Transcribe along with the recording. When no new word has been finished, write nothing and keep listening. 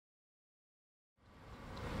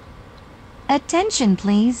Attention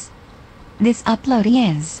please. This upload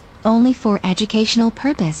is only for educational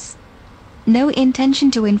purpose. No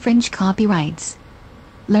intention to infringe copyrights.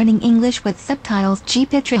 Learning English with subtitles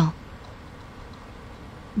GPITRAL.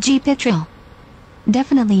 GPITRAL.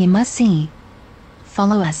 Definitely a must-see.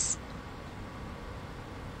 Follow us.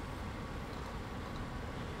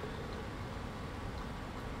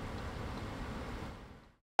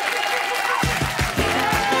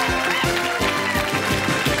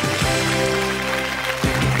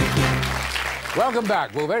 Welcome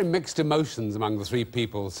back. Well, very mixed emotions among the three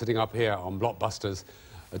people sitting up here on Blockbusters.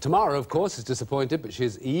 Tamara, of course, is disappointed, but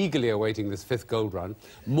she's eagerly awaiting this 5th gold run.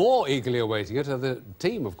 More eagerly awaiting it are the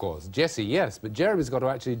team, of course. Jessie, yes, but Jeremy's got to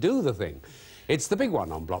actually do the thing. It's the big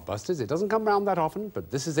one on Blockbusters. It doesn't come round that often,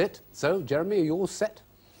 but this is it. So, Jeremy, are you all set?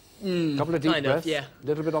 Couple of deep breaths, yeah. A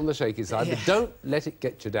little bit on the shaky side, but don't let it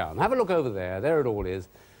get you down. Have a look over there. There it all is.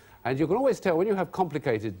 And you can always tell when you have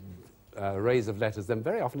complicated arrays of letters, then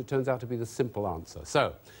very often it turns out to be the simple answer.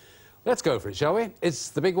 So, let's go for it, shall we? It's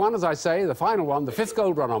the big one, as I say, the final one, the 5th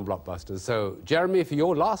gold run on Blockbusters. So, Jeremy, for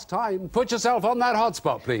your last time, put yourself on that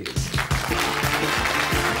hotspot, please.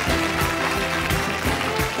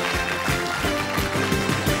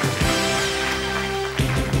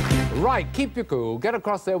 Right, keep your cool, get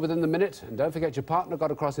across there within the minute, and don't forget your partner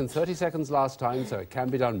got across in 30 seconds last time, so it can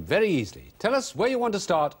be done very easily. Tell us where you want to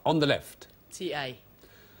start on the left. T-A.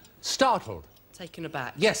 Startled. Taken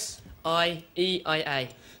aback. Yes. I-E-I-A.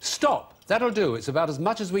 Stop. That'll do. It's about as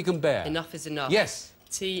much as we can bear. Enough is enough. Yes.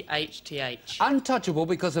 T-H-T-H. Untouchable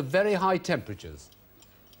because of very high temperatures.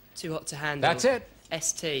 Too hot to handle. That's it.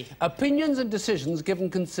 S-T. Opinions and decisions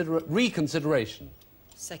given reconsideration.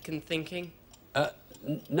 Second thinking.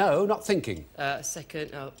 No, not thinking.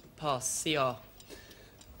 Second, pass. C-R.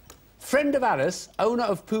 Friend of Alice, owner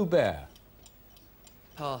of Pooh Bear.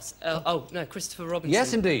 Pass. Oh, no, Christopher Robinson.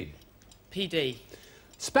 Yes, indeed. P.D.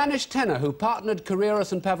 Spanish tenor who partnered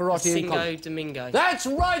Carreras and Pavarotti in Cinco Domingo. That's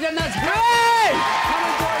right, and that's great! Come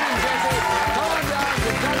and join in, Jessie. Come on down,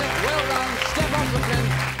 you've done it. Well done. Step off the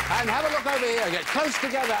plinth and have a look over here. Get close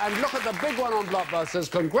together and look at the big one on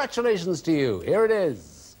Blockbusters. Congratulations to you. Here it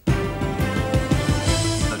is.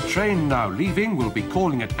 The train now leaving will be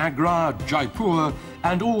calling at Agra, Jaipur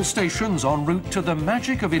and all stations en route to the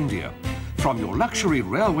magic of India. From your luxury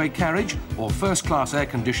railway carriage or first-class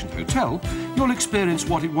air-conditioned hotel, you'll experience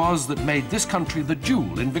what it was that made this country the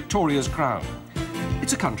jewel in Victoria's crown.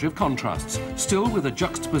 It's a country of contrasts, still with a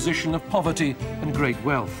juxtaposition of poverty and great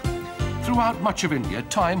wealth. Throughout much of India,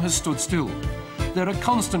 time has stood still. There are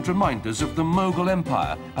constant reminders of the Mughal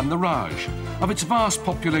Empire and the Raj. Of its vast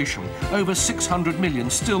population, over 600 million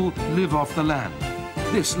still live off the land.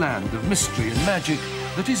 This land of mystery and magic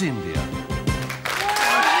that is India.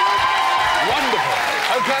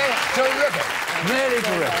 Okay, terrific. Really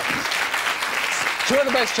terrific. Two of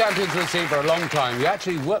the best champions we've seen for a long time. You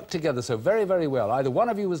actually worked together so very, very well. Either one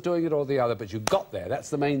of you was doing it or the other, but you got there. That's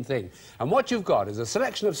the main thing. And what you've got is a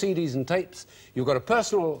selection of CDs and tapes. You've got a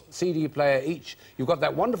personal CD player each. You've got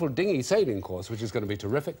that wonderful dinghy sailing course, which is going to be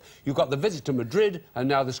terrific. You've got the visit to Madrid, and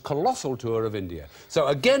now this colossal tour of India. So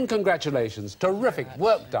again, congratulations. Terrific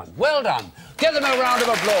work done. Well done. Give them a round of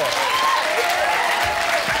applause.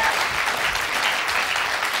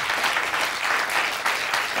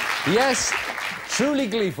 Yes, truly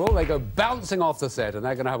gleeful. They go bouncing off the set and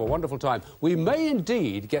they're going to have a wonderful time. We may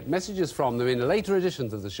indeed get messages from them in later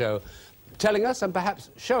editions of the show telling us and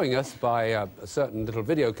perhaps showing us by a certain little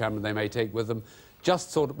video camera they may take with them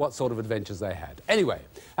just what sort of adventures they had. Anyway,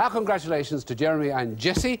 our congratulations to Jeremy and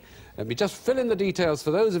Jessie. Let me just fill in the details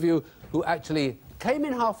for those of you who actually came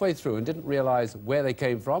in halfway through and didn't realise where they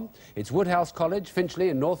came from. It's Woodhouse College, Finchley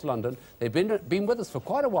in North London. They've been with us for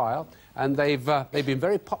quite a while, and they've been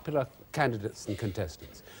very popular candidates and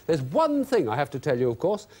contestants. There's one thing I have to tell you, of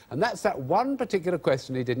course, and that's that one particular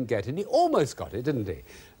question he didn't get, and he almost got it, didn't he?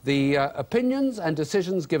 The opinions and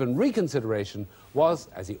decisions given reconsideration was,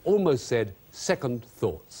 as he almost said, second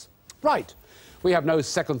thoughts. Right. We have no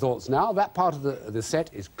second thoughts now. That part of the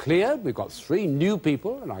set is cleared. We've got 3 new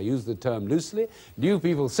people, and I use the term loosely, new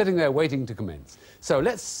people sitting there waiting to commence. So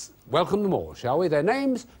let's welcome them all, shall we? Their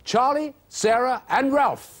names, Charlie, Sarah and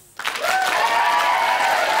Ralph.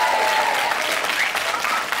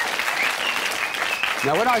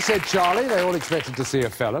 Now, when I said Charlie, they all expected to see a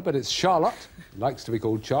fella, but it's Charlotte. Likes to be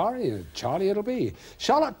called Charlie. Charlie it'll be.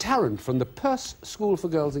 Charlotte Tarrant from the Perse School for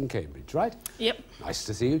Girls in Cambridge, right? Yep. Nice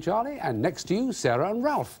to see you, Charlie. And next to you, Sarah and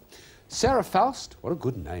Ralph. Sarah Faust, what a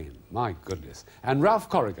good name, my goodness. And Ralph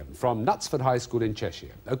Corrigan from Knutsford High School in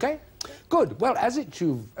Cheshire, OK? Good. Well, as it's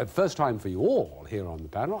first time for you all here on the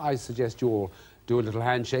panel, I suggest you all do a little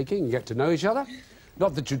handshaking and get to know each other.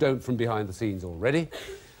 Not that you don't from behind the scenes already.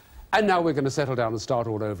 And now we're going to settle down and start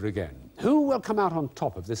all over again. Who will come out on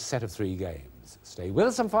top of this set of 3 games? Stay with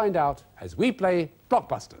us and find out as we play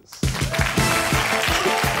Blockbusters.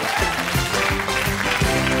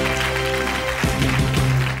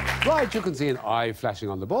 Right, you can see an eye flashing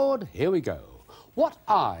on the board. Here we go. What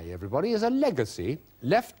eye, everybody, is a legacy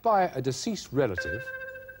left by a deceased relative?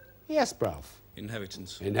 Yes, Ralph.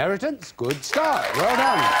 Inheritance. Inheritance. Good start. Well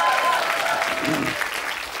done.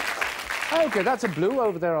 OK, that's a blue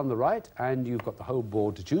over there on the right, and you've got the whole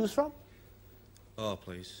board to choose from. R,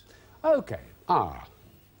 please. OK, R.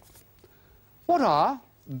 What R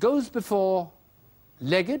goes before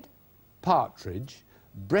legged, partridge,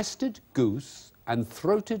 breasted goose, and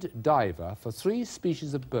throated diver for 3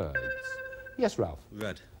 species of birds? Yes, Ralph?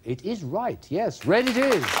 Red. It is right, yes. Red it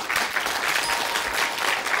is.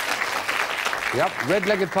 Yep,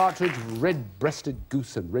 red-legged partridge, red-breasted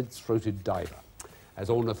goose, and red-throated diver, as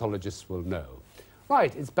ornithologists will know.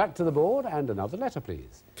 Right, it's back to the board, and another letter,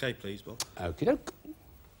 please. K, please, Bob. Okie-doke.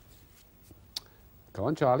 Come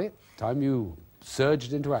on, Charlie. Time you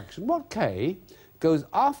surged into action. What K goes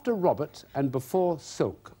after Robert and before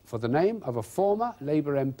Silk for the name of a former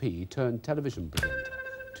Labour MP turned television presenter?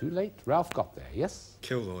 Too late. Ralph got there, yes?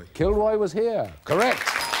 Kilroy. Kilroy was here. Correct.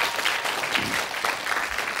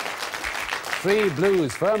 3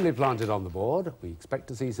 blues firmly planted on the board. We expect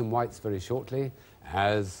to see some whites very shortly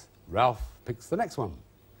as Ralph picks the next one.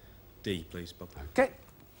 D, please, Bob. OK.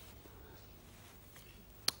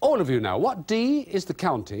 All of you now, what D is the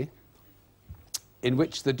county in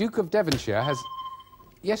which the Duke of Devonshire has...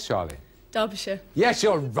 Yes, Charlie? Derbyshire. Yes,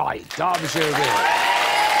 you're right. Derbyshire it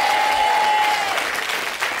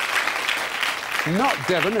is. Not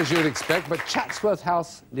Devon, as you'd expect, but Chatsworth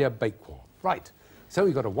House near Bakewell. Right. So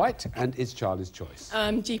we've got a white, and it's Charlie's choice.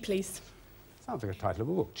 G, please. Sounds like a title of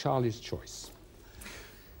a book. Charlie's choice.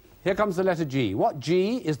 Here comes the letter G. What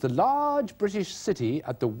G is the large British city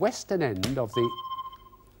at the western end of the...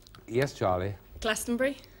 Yes, Charlie?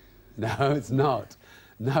 Glastonbury. No, it's not.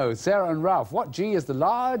 No, Sarah and Ralph. What G is the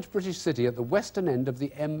large British city at the western end of the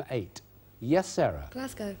M8? Yes, Sarah?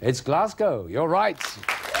 Glasgow. It's Glasgow. You're right.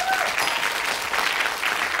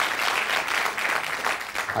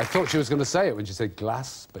 I thought she was going to say it when she said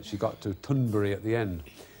glass, but she got to Tunbury at the end.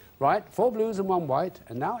 Right, 4 blues and 1 white,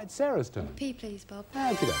 and now it's Sarah's turn. P, please, Bob.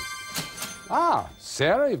 Okay. Ah,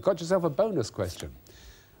 Sarah, you've got yourself a bonus question.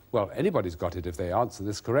 Well, anybody's got it if they answer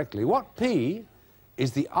this correctly. What P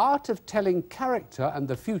is the art of telling character and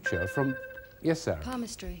the future from... Yes, Sarah?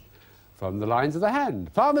 Palmistry. From the lines of the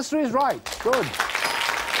hand. Palmistry is right. Good.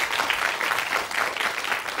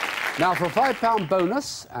 Now, for a £5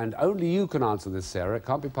 bonus, and only you can answer this, Sarah, it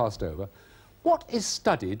can't be passed over, what is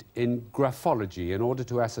studied in graphology in order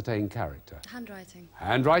to ascertain character? Handwriting.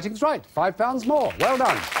 Handwriting's right. £5 more. Well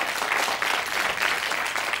done.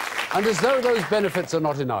 And as though those benefits are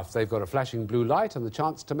not enough, they've got a flashing blue light and the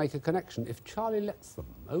chance to make a connection if Charlie lets them.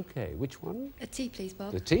 OK, which one? A T, please,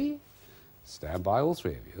 Bob. The T? Stand by, all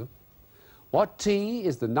 3 of you. What T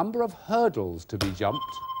is the number of hurdles to be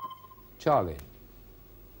jumped? Charlie?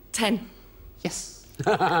 10. Yes. It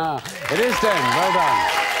is 10. Well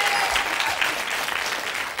done.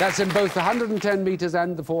 That's in both the 110 metres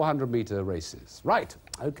and the 400-metre races. Right.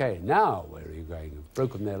 OK, now where are you going? You've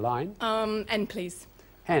broken their line. N, please.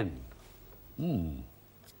 N.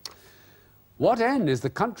 What N is the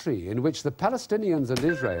country in which the Palestinians and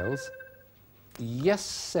Israel's... Yes,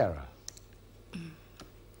 Sarah?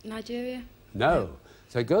 Nigeria. No.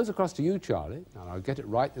 So it goes across to you, Charlie. Now, I'll get it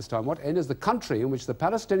right this time. What N is the country in which the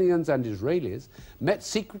Palestinians and Israelis met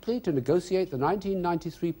secretly to negotiate the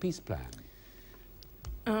 1993 peace plan?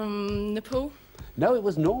 Nepal. No, it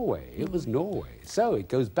was Norway. It was Norway. So it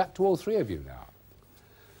goes back to all 3 of you now.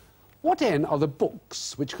 What N are the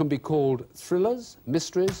books which can be called thrillers,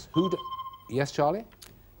 mysteries, Yes, Charlie?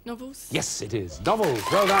 Novels. Yes, it is. Novels.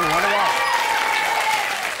 Well done. Another one.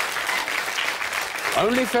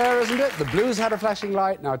 Only fair, isn't it? The blues had a flashing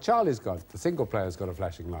light. Now Charlie's got, the single player's got a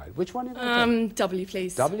flashing light. Which one are you going to take? W,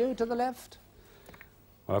 please. W to the left?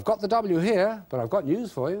 Well, I've got the W here, but I've got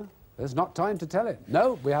news for you. There's not time to tell it.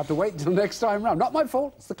 No, we have to wait until next time round. Not my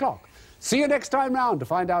fault, it's the clock. See you next time round to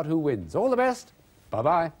find out who wins. All the best.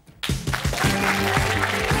 Bye-bye.